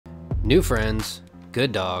New friends,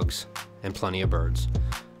 good dogs, and plenty of birds.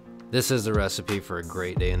 This is the recipe for a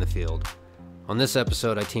great day in the field. On this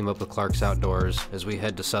episode, I team up with Clark's Outdoors as we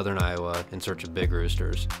head to southern Iowa in search of big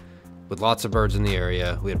roosters. With lots of birds in the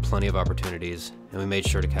area, we had plenty of opportunities, and we made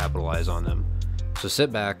sure to capitalize on them. So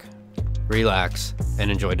sit back, relax,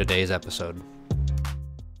 and enjoy today's episode.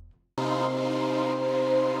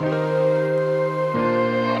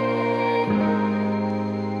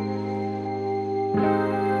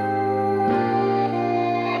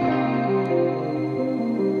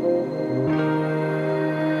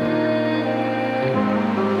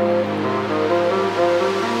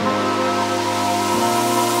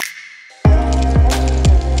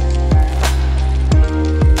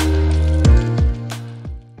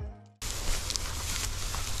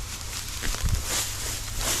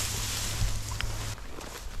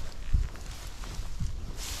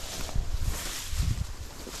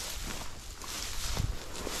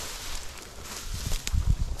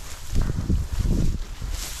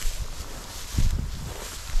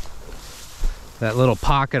 That little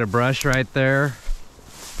pocket of brush right there.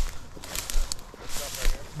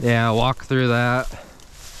 Yeah, walk through that.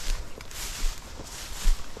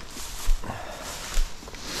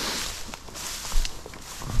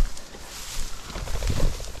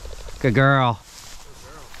 Good girl.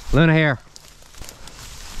 Luna here.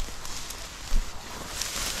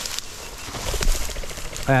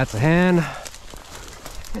 That's a hen.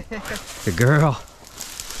 Good girl.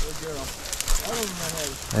 Good girl.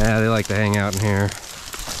 Yeah, they like to hang out in here. They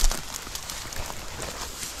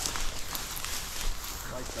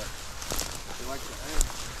like to hang.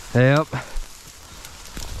 Yep. We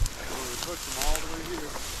push them all the way here.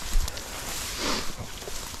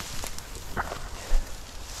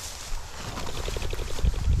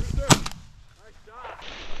 Nice shot. Nice shot.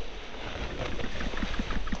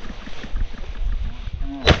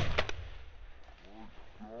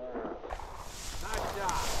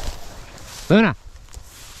 Luna.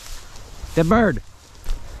 The bird.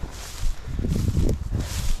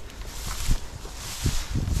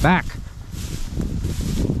 Back.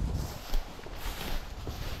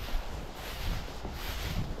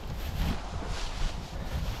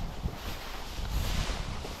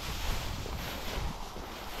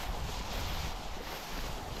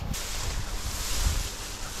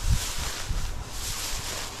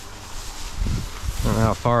 I don't know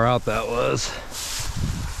how far out that was.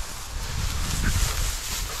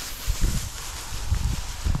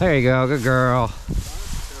 There you go, good girl.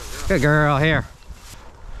 Good girl, here.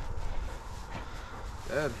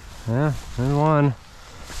 Dead. Yeah, there's one.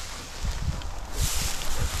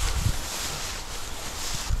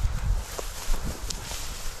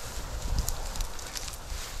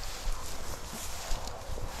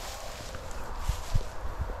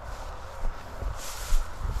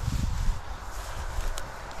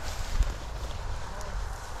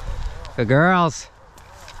 Good girls.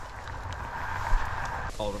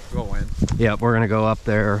 Go in. Yep, we're gonna go up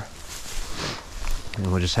there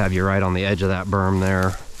and we'll just have you right on the edge of that berm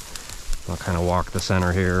there. I'll kind of walk the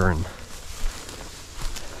center here and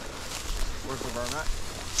Where's the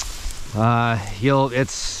berm at?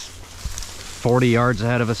 it's 40 yards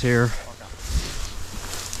ahead of us here.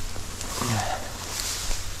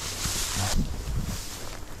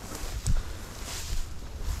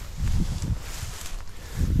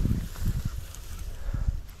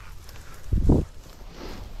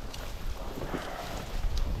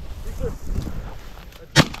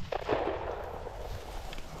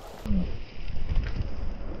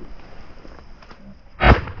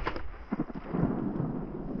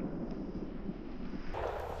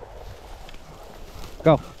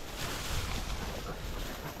 Go.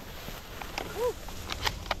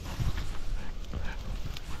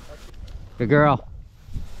 Good girl.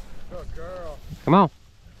 Good girl. Come on.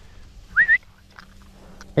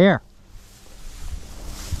 Here.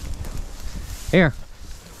 Here.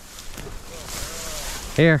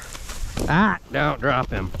 Here. Ah, don't drop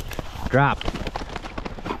him. Drop.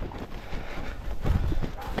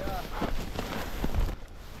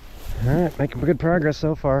 All right, making good progress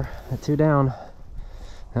so far. 2 down.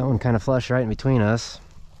 That one kind of flushed right in between us.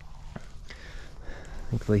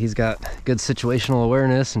 Thankfully he's got good situational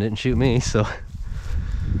awareness and didn't shoot me, so. All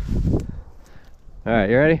right,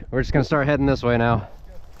 you ready? We're just gonna start heading this way now.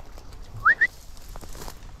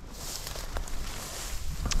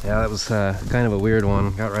 Yeah, that was kind of a weird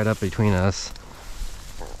one. Got right up between us.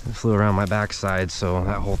 It flew around my backside, so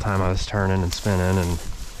that whole time I was turning and spinning, and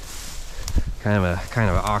kind of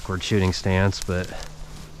an awkward shooting stance, but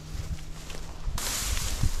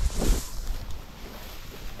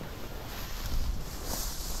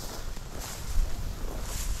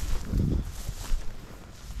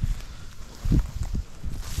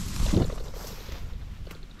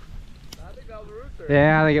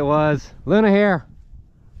Yeah, I think it was. Luna here.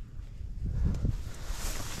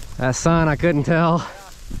 That sun, I couldn't tell.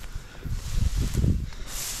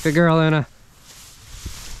 Good girl, Luna.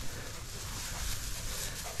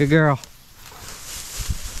 Good girl.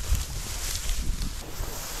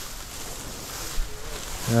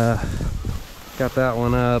 Got that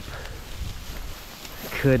one up.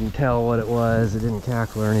 Couldn't tell what it was. It didn't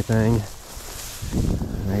cackle or anything.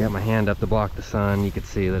 I got my hand up to block the sun. You could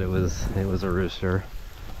see that it was a rooster.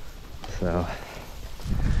 So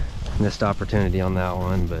missed opportunity on that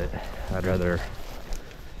one, but I'd rather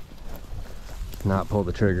not pull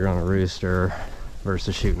the trigger on a rooster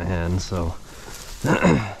versus shooting a hen. So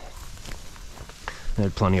I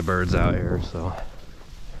had plenty of birds out here, so.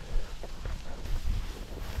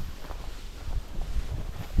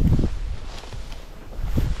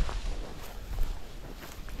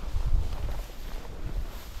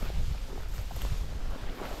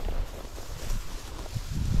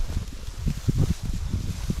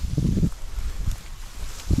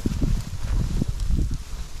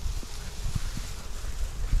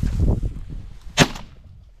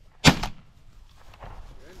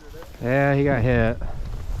 Yeah, he got hit. Did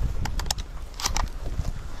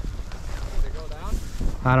it go down?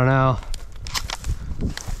 I don't know.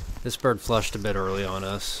 This bird flushed a bit early on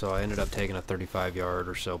us, so I ended up taking a 35-yard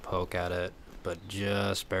or so poke at it, but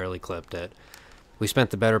just barely clipped it. We spent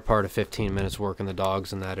the better part of 15 minutes working the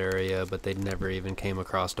dogs in that area, but they never even came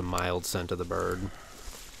across a mild scent of the bird.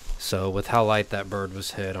 So with how light that bird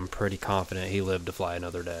was hit, I'm pretty confident he lived to fly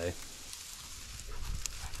another day.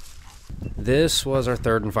 This was our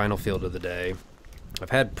third and final field of the day. I've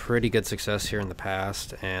had pretty good success here in the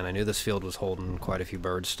past, and I knew this field was holding quite a few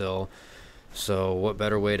birds still, so what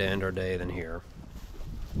better way to end our day than here?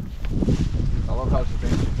 I love how she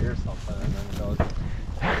thinks she hears something and then it goes.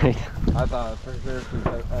 I thought for sure she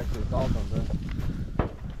actually saw something.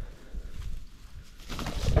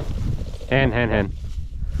 Hen.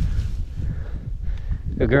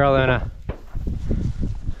 Good girl, Luna.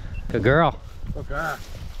 Good girl. Okay.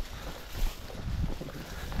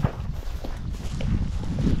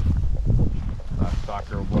 That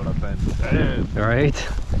stalker would have been dead. Right?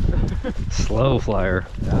 Slow flyer.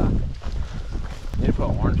 Yeah. Need to put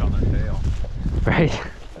orange on their tail. Right?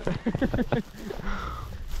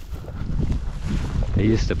 They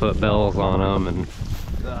used to put bells on them, and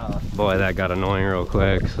boy, that got annoying real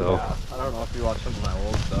quick. So yeah, I don't know if you watch some of my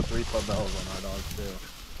old stuff. We put bells on our dogs too.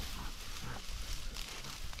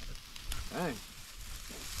 Dang.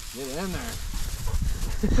 Get in there.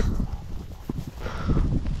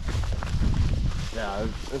 Yeah,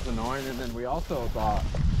 it's annoying, and then we also thought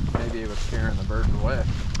maybe it was scaring the birds away.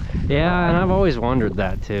 yeah, and I've always wondered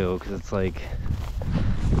that too, because it's like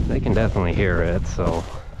they can definitely hear it. So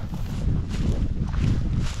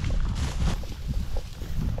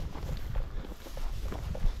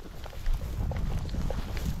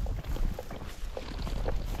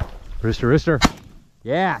rooster.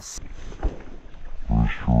 Yes.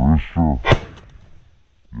 Rooster.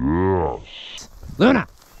 Yes. Luna.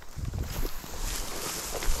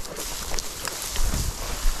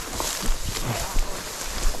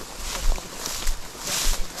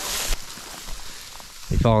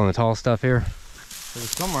 You following the tall stuff here? It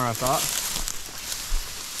was somewhere, I thought.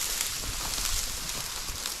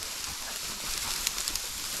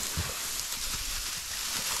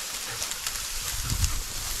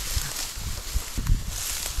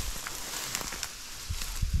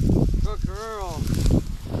 Good girl.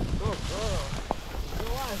 Good girl.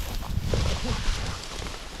 Good wife.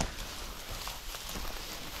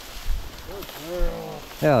 Good girl.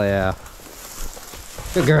 Hell yeah.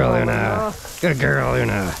 Good girl, Luna. Good girl,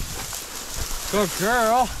 Luna. Good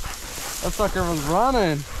girl. That sucker was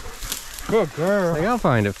running. Good girl. Hey, I'll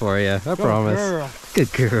find it for you. I promise. Girl.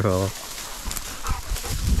 Good girl.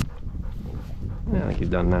 Yeah, I think you're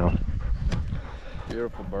done now.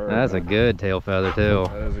 Beautiful bird. That's a good tail feather too.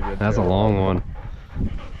 That is a good That's a tail. long one.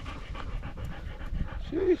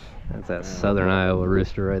 Sheesh. That's that southern Iowa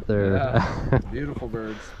rooster right there. Yeah. Beautiful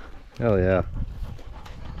birds. Hell yeah.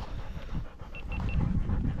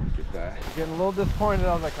 Getting a little disappointed.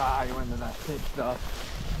 I was like, you went into that thick stuff.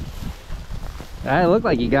 It looked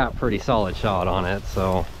like you got pretty solid shot on it,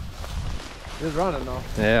 so. He was running though.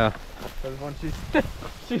 Yeah. Because when she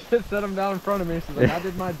just set him down in front of me, she's like, I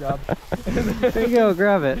did my job. There you go,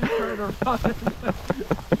 grab it.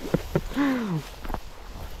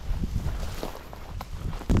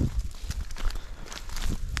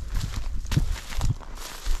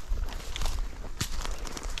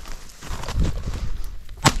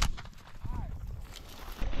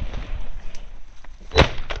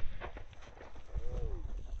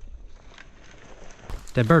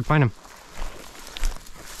 Dead bird, find him.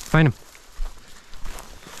 Find him.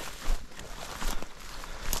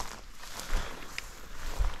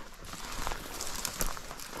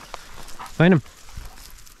 Find him.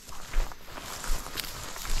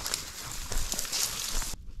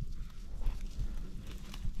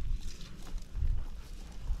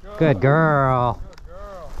 Good girl.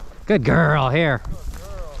 Good girl. Here.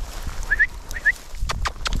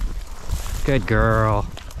 Good girl.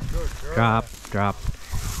 Drop, drop.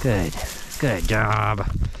 Good. Good job.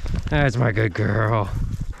 That's my good girl. That's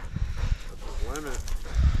the limit.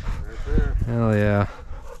 Right there. Hell yeah.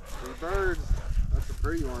 3 birds. That's a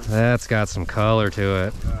pretty one. That's got some color to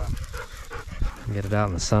it. Yeah. Get it out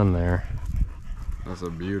in the sun there. That's a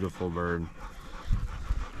beautiful bird.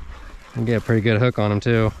 You get a pretty good hook on him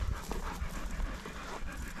too.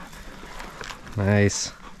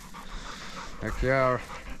 Nice. Heck yeah.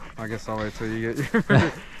 I guess I'll wait till you get your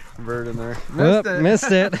bird in there.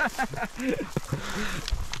 Missed it. I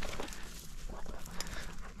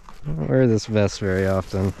don't wear this vest very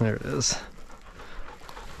often. There it is.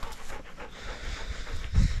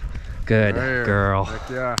 Good There. girl. Heck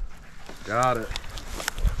yeah. Got it.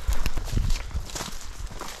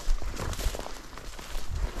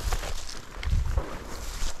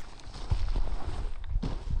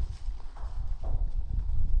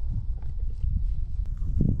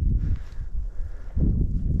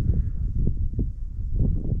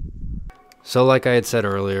 So like I had said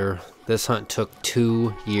earlier, this hunt took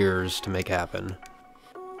 2 years to make happen.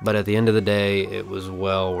 But at the end of the day, it was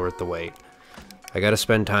well worth the wait. I got to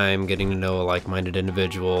spend time getting to know a like-minded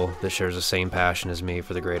individual that shares the same passion as me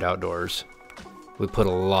for the great outdoors. We put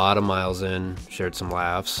a lot of miles in, shared some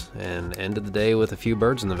laughs, and ended the day with a few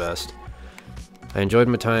birds in the vest. I enjoyed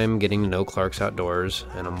my time getting to know Clark's Outdoors,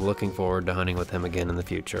 and I'm looking forward to hunting with him again in the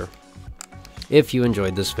future. If you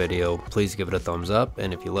enjoyed this video, please give it a thumbs up,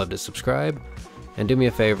 and if you loved it, subscribe. And do me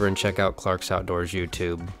a favor and check out Clark's Outdoors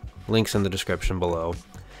YouTube. Links in the description below.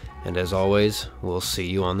 And as always, we'll see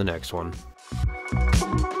you on the next one.